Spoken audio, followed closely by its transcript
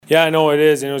Yeah, I know it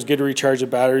is, and it was good to recharge the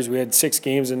batteries. We had 6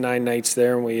 games in 9 nights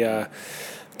there, and we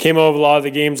came out of a lot of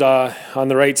the games on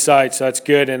the right side, so that's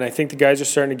good. And I think the guys are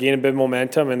starting to gain a bit of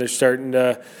momentum, and they're starting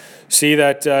to see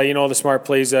that the smart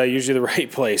play is usually the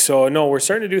right play. So no, we're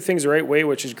starting to do things the right way,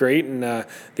 which is great, and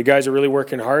the guys are really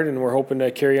working hard, and we're hoping to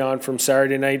carry on from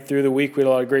Saturday night through the week. We had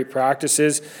a lot of great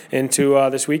practices into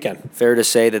this weekend. Fair to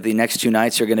say that the next 2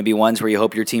 nights are going to be ones where you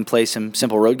hope your team plays some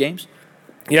simple road games?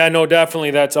 Yeah, no, definitely.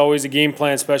 That's always a game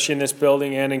plan, especially in this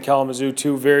building and in Kalamazoo.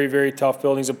 2 very, very tough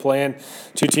buildings to play in.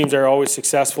 2 teams that are always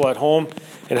successful at home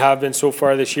and have been so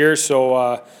far this year.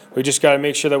 So we just got to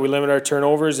make sure that we limit our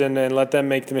turnovers and let them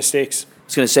make the mistakes. I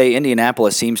was going to say,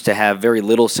 Indianapolis seems to have very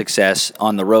little success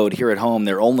on the road. Here at home,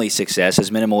 their only success, as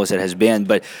minimal as it has been,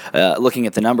 but looking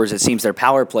at the numbers, it seems their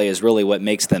power play is really what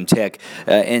makes them tick.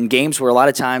 In games where a lot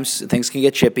of times things can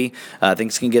get chippy,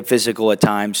 things can get physical at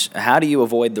times, how do you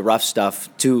avoid the rough stuff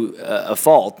to a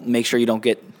fault, make sure you don't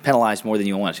get penalized more than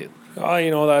you want to?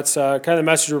 That's kind of the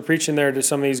message we're preaching there to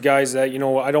some of these guys that,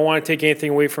 I don't want to take anything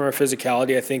away from our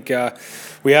physicality. I think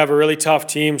we have a really tough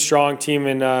team, strong team,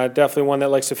 and definitely one that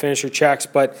likes to finish your checks,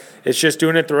 but it's just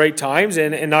doing it at the right times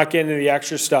and not getting into the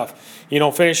extra stuff.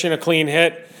 Finishing a clean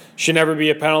hit should never be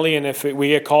a penalty, and if we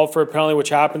get called for a penalty, which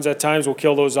happens at times, we'll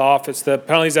kill those off. It's the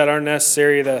penalties that aren't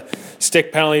necessary, the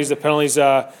stick penalties, the penalties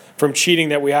from cheating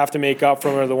that we have to make up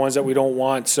from are the ones that we don't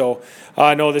want. So,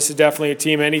 no, this is definitely a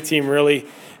team. Any team really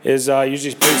is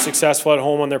usually pretty successful at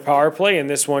home on their power play, and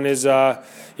this one is,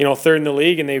 third in the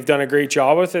league, and they've done a great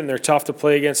job with it, and they're tough to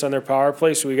play against on their power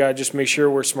play, so we got to just make sure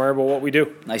we're smart about what we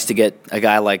do. Nice to get a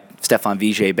guy like Stefan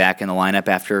Vijay back in the lineup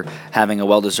after having a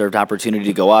well-deserved opportunity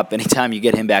to go up. Anytime you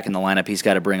get him back in the lineup, he's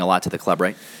got to bring a lot to the club,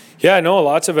 right? Yeah, no,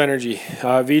 lots of energy.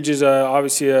 Vij is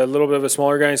obviously a little bit of a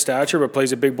smaller guy in stature, but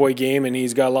plays a big boy game, and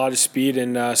he's got a lot of speed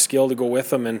and skill to go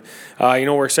with him. And,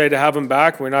 we're excited to have him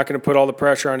back. We're not going to put all the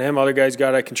pressure on him. Other guys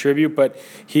got to contribute, but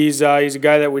he's a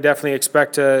guy that we definitely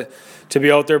expect to be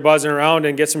out there buzzing around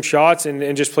and get some shots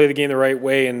and just play the game the right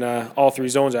way in all 3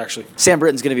 zones, actually. Sam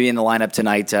Britton's going to be in the lineup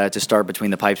tonight to start between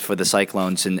the pipes for the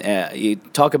Cyclones. And you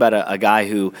talk about a guy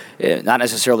who not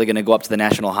necessarily going to go up to the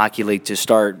National Hockey League to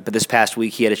start, but this past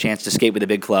week he had a chance to skate with a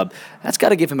big club. That's got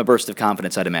to give him a burst of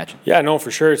confidence, I'd imagine. Yeah, no,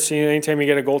 for sure. Anytime you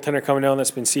get a goaltender coming down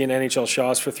that's been seeing NHL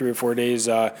shots for 3 or 4 days,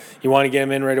 you want to get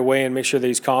him in right away and make sure that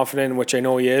he's confident, which I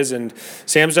know he is. And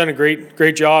Sam's done a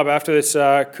great job after this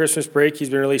Christmas break. He's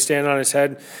been really standing on his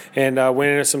head and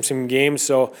winning us some games.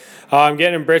 So I'm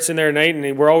getting him Brits in there tonight,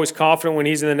 and we're always confident when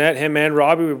he's in the net. Him and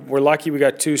Robbie, we're lucky we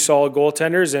got 2 solid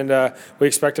goaltenders, and we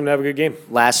expect him to have a good game.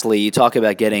 Lastly, you talk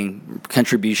about getting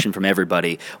contribution from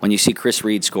everybody. When you see Chris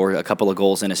Reed score a couple of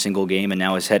goals in a single game and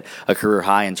now has hit a career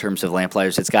high in terms of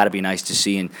lamplighters, it's got to be nice to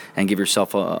see and give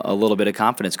yourself a little bit of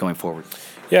confidence going forward.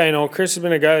 Yeah, Chris has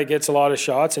been a guy that gets a lot of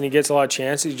shots and he gets a lot of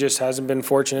chances. He just hasn't been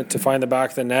fortunate to find the back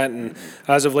of the net, and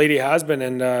as of late he has been.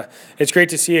 And it's great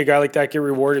to see a guy like that get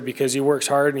rewarded because he works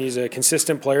hard and he's a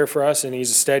consistent player for us and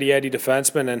he's a steady Eddie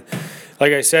defenseman. And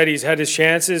like I said, he's had his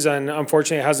chances and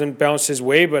unfortunately it hasn't bounced his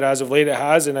way, but as of late it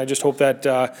has. And I just hope that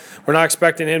we're not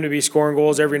expecting him to be scoring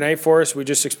goals every night for us. We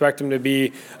just expect him to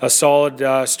be a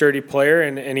solid, sturdy player,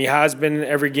 and he has been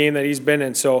every game that he's been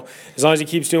in. So as long as he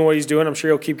keeps doing what he's doing, I'm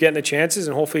sure he'll keep getting the chances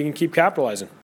and hopefully he can keep capitalizing.